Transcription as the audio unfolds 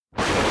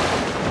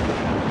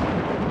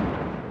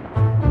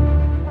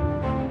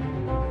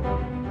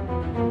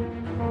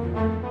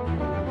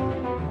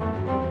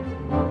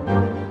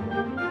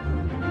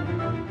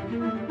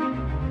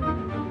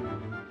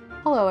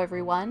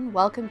everyone.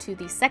 Welcome to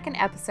the second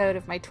episode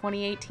of my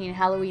 2018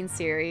 Halloween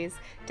series,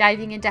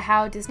 diving into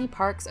how Disney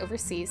parks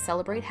overseas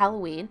celebrate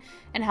Halloween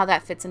and how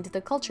that fits into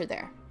the culture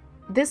there.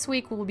 This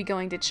week we'll be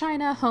going to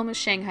China, home of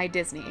Shanghai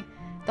Disney.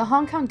 The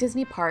Hong Kong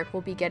Disney Park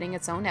will be getting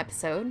its own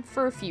episode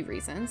for a few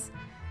reasons.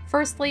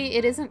 Firstly,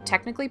 it isn't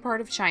technically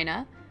part of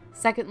China.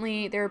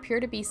 Secondly, there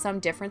appear to be some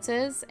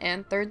differences.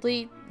 And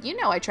thirdly,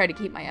 I try to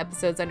keep my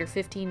episodes under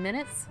 15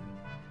 minutes.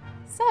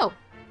 So,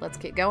 let's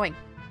get going.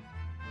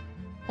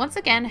 Once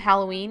again,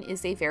 Halloween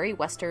is a very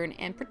Western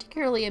and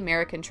particularly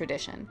American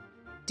tradition.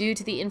 Due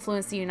to the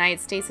influence the United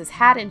States has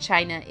had in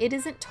China, it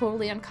isn't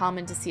totally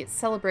uncommon to see it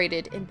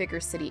celebrated in bigger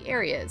city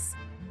areas.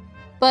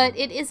 But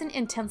it isn't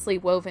intensely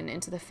woven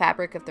into the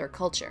fabric of their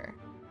culture.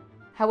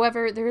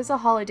 However, there is a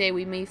holiday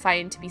we may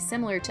find to be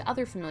similar to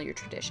other familiar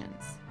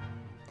traditions.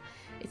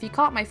 If you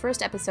caught my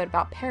first episode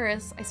about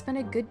Paris, I spent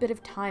a good bit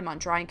of time on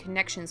drawing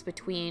connections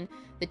between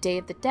the Day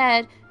of the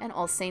Dead and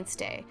All Saints'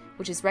 Day,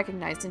 which is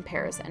recognized in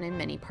Paris and in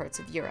many parts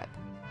of Europe.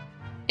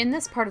 In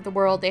this part of the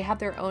world, they have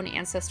their own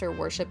ancestor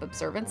worship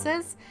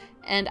observances,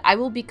 and I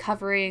will be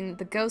covering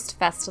the Ghost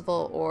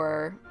Festival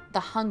or the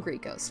Hungry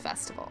Ghost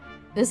Festival.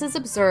 This is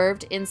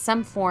observed in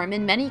some form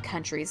in many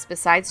countries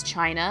besides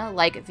China,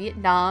 like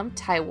Vietnam,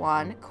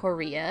 Taiwan,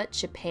 Korea,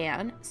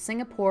 Japan,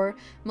 Singapore,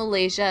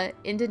 Malaysia,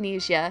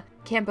 Indonesia,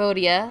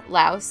 Cambodia,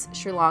 Laos,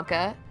 Sri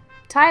Lanka,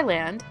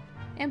 Thailand,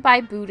 and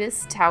by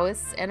Buddhists,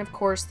 Taoists, and of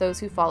course those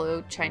who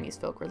follow Chinese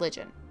folk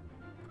religion.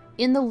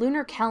 In the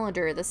lunar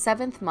calendar, the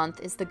 7th month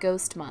is the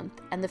ghost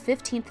month, and the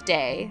 15th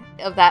day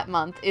of that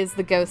month is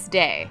the ghost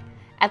day.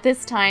 At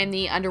this time,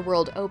 the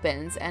underworld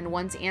opens, and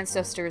one's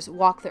ancestors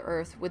walk the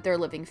earth with their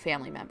living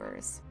family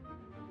members.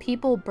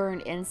 People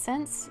burn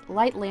incense,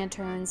 light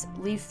lanterns,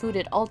 leave food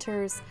at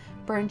altars,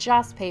 burn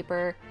joss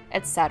paper,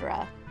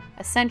 etc.,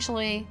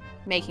 essentially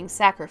making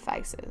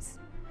sacrifices.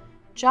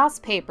 Joss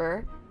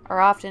paper are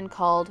often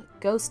called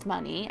ghost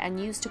money and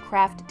used to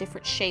craft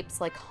different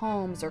shapes like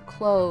homes or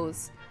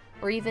clothes,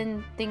 or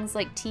even things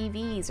like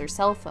TVs or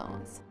cell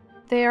phones.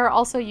 They are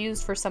also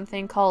used for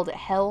something called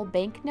hell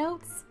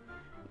banknotes,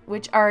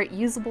 which are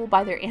usable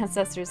by their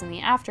ancestors in the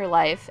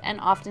afterlife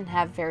and often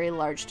have very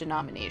large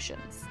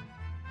denominations.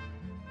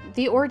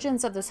 The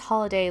origins of this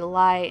holiday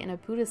lie in a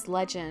Buddhist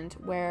legend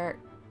where,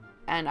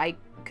 and I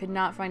could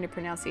not find a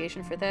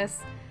pronunciation for this,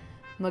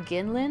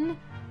 Moginlin,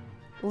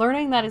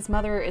 learning that his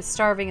mother is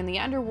starving in the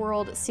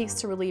underworld, seeks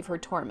to relieve her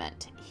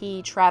torment.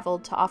 He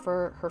traveled to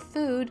offer her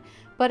food,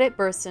 but it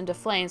burst into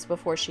flames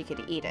before she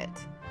could eat it.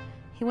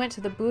 He went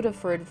to the Buddha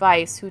for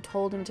advice, who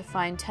told him to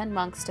find 10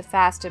 monks to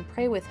fast and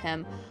pray with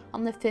him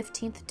on the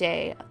 15th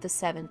day of the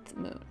 7th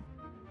moon.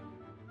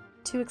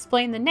 To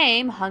explain the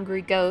name,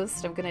 Hungry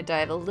Ghost, I'm going to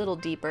dive a little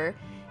deeper.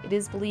 It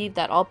is believed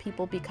that all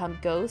people become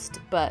ghosts,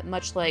 but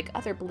much like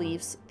other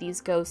beliefs,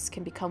 these ghosts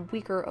can become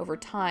weaker over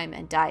time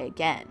and die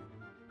again.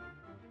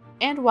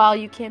 And while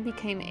you can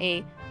become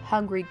a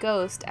hungry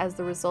ghost as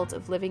the result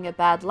of living a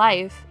bad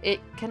life, it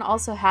can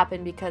also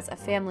happen because a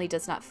family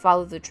does not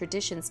follow the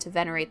traditions to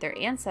venerate their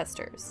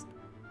ancestors.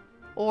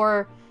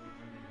 Or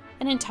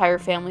an entire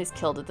family is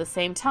killed at the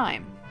same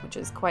time, which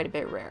is quite a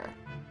bit rare.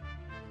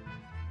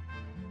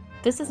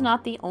 This is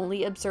not the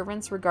only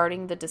observance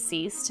regarding the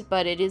deceased,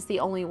 but it is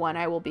the only one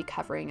I will be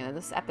covering in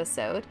this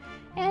episode.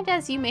 And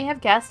as you may have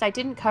guessed, I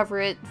didn't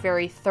cover it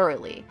very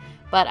thoroughly,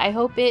 but I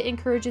hope it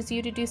encourages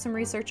you to do some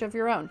research of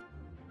your own.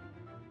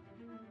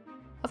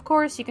 Of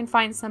course, you can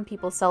find some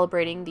people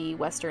celebrating the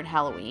Western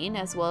Halloween,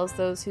 as well as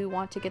those who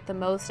want to get the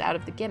most out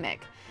of the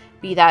gimmick,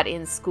 be that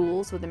in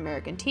schools with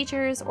American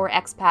teachers, or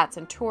expats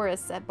and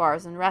tourists at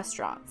bars and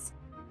restaurants,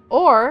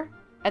 or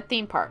at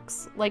theme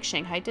parks, like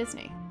Shanghai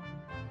Disney.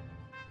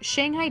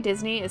 Shanghai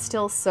Disney is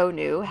still so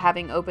new,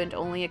 having opened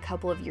only a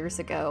couple of years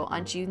ago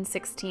on June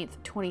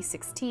 16th,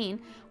 2016,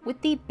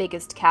 with the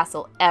biggest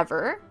castle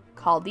ever,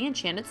 called the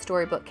Enchanted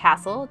Storybook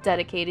Castle,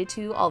 dedicated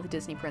to all the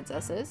Disney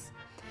princesses.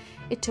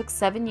 It took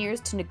 7 years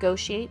to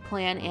negotiate,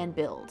 plan, and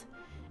build.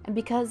 And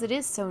because it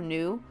is so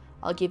new,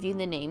 I'll give you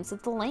the names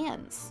of the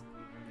lands.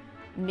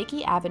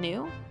 Mickey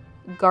Avenue,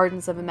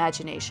 Gardens of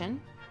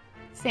Imagination,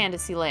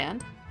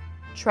 Fantasyland,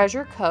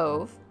 Treasure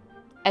Cove,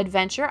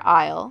 Adventure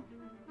Isle,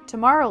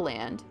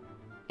 Tomorrowland,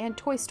 and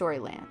Toy Story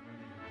Land.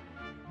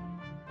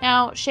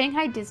 Now,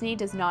 Shanghai Disney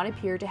does not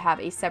appear to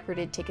have a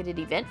separated ticketed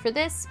event for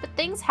this, but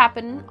things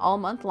happen all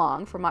month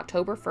long from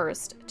October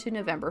 1st to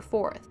November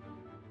 4th.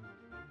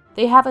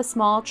 They have a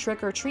small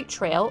trick-or-treat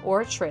trail,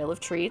 or trail of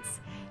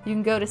treats. You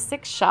can go to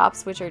 6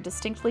 shops which are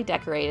distinctly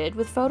decorated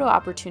with photo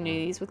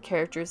opportunities with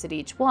characters at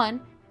each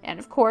one, and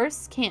of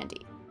course,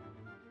 candy.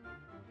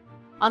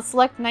 On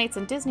select nights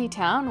in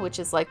Disneytown, which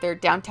is like their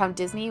downtown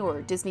Disney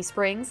or Disney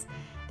Springs,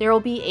 there will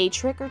be a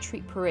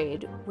trick-or-treat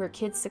parade where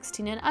kids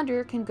 16 and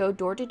under can go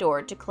door to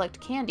door to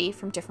collect candy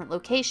from different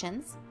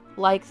locations,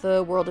 like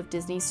the World of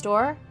Disney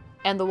store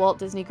and the Walt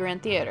Disney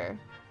Grand Theater.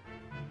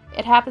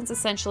 It happens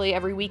essentially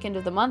every weekend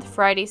of the month,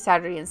 Friday,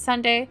 Saturday, and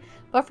Sunday,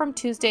 but from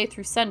Tuesday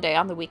through Sunday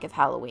on the week of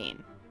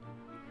Halloween.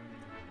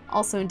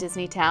 Also in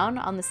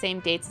Disneytown, on the same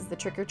dates as the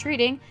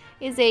trick-or-treating,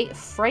 is a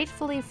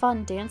frightfully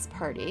fun dance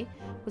party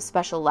with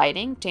special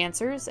lighting,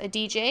 dancers, a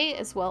DJ,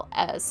 as well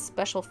as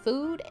special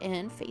food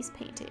and face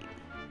painting.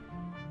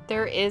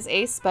 There is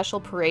a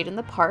special parade in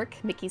the park,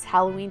 Mickey's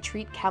Halloween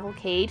Treat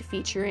Cavalcade,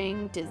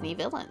 featuring Disney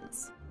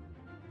villains.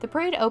 The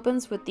parade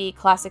opens with the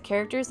classic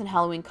characters in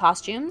Halloween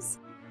costumes.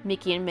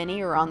 Mickey and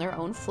Minnie are on their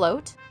own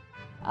float.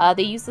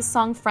 They use the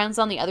song Friends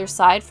on the Other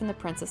Side from The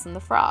Princess and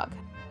the Frog.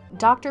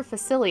 Dr.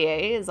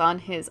 Facilier is on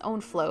his own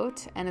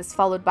float and is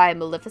followed by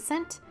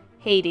Maleficent,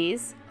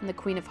 Hades, and the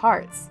Queen of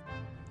Hearts.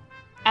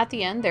 At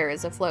the end, there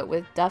is a float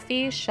with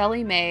Duffy,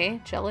 Shelley May,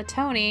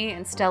 Gelatoni,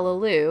 and Stella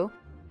Lou,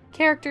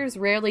 characters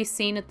rarely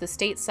seen at the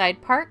stateside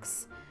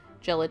parks.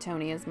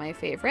 Gelatoni is my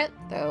favorite,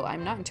 though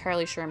I'm not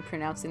entirely sure I'm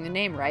pronouncing the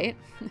name right.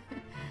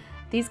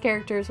 These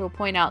characters will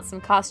point out some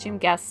costume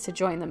guests to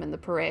join them in the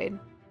parade.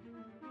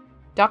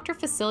 Dr.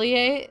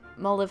 Facilier,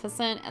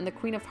 Maleficent, and the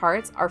Queen of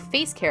Hearts are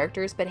face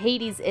characters, but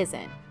Hades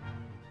isn't.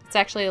 It's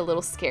actually a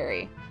little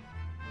scary.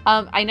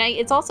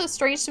 It's also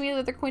strange to me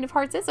that the Queen of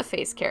Hearts is a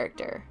face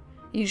character,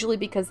 usually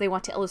because they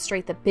want to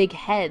illustrate the big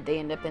head, they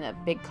end up in a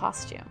big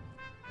costume.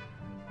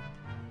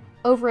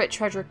 Over at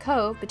Treasure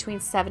Cove, between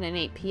 7 and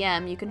 8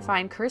 p.m., you can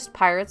find cursed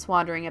pirates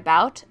wandering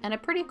about and a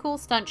pretty cool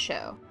stunt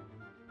show.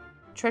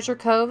 Treasure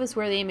Cove is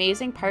where the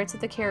amazing Pirates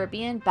of the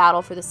Caribbean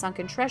Battle for the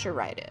Sunken Treasure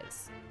ride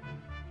is.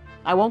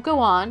 I won't go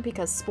on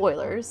because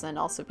spoilers, and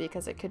also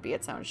because it could be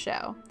its own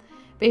show.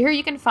 But here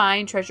you can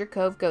find Treasure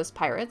Cove Ghost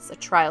Pirates, A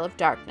Trial of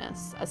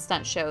Darkness, a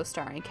stunt show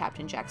starring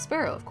Captain Jack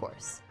Sparrow, of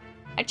course.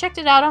 I checked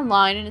it out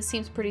online and it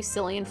seems pretty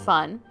silly and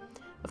fun.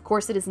 Of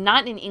course, it is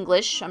not in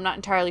English. I'm not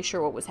entirely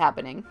sure what was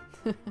happening.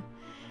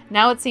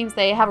 Now it seems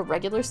they have a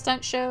regular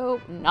stunt show,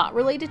 not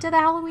related to the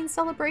Halloween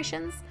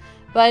celebrations,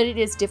 but it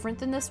is different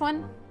than this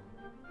one.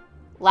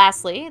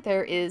 Lastly,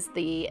 there is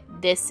the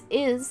This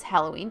Is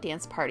Halloween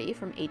dance party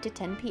from 8 to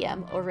 10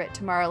 p.m. over at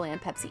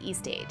Tomorrowland Pepsi E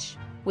Stage,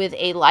 with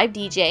a live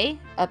DJ,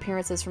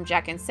 appearances from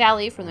Jack and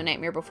Sally from The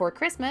Nightmare Before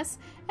Christmas,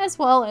 as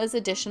well as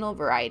additional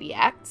variety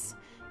acts,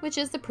 which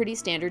is the pretty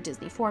standard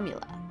Disney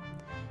formula.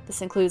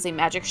 This includes a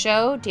magic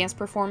show, dance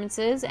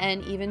performances,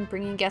 and even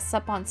bringing guests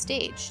up on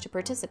stage to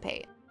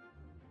participate.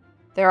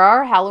 There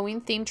are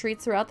Halloween-themed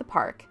treats throughout the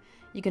park.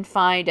 You can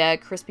find a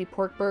crispy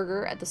pork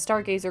burger at the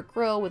Stargazer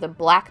Grill with a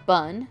black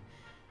bun,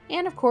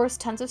 and of course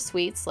tons of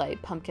sweets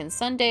like pumpkin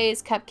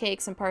sundaes,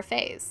 cupcakes, and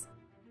parfaits.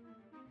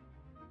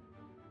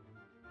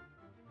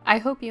 I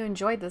hope you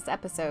enjoyed this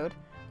episode.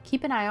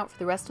 Keep an eye out for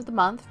the rest of the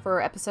month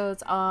for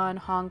episodes on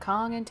Hong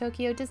Kong and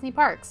Tokyo Disney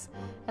parks,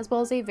 as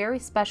well as a very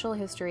special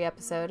history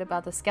episode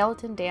about the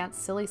Skeleton Dance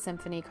Silly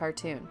Symphony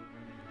cartoon.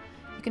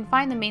 You can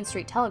find the Main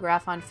Street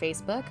Telegraph on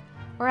Facebook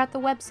or at the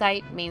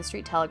website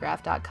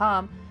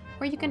mainstreettelegraph.com,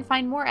 where you can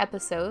find more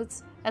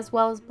episodes as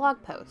well as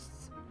blog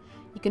posts.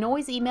 You can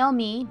always email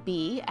me,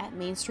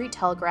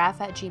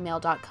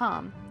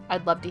 b@mainstreettelegraph@gmail.com.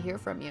 I'd love to hear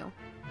from you.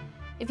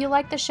 If you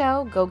like the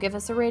show, go give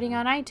us a rating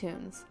on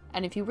iTunes.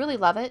 And if you really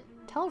love it,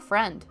 tell a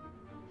friend.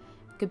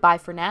 Goodbye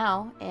for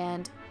now,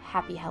 and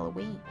happy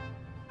Halloween.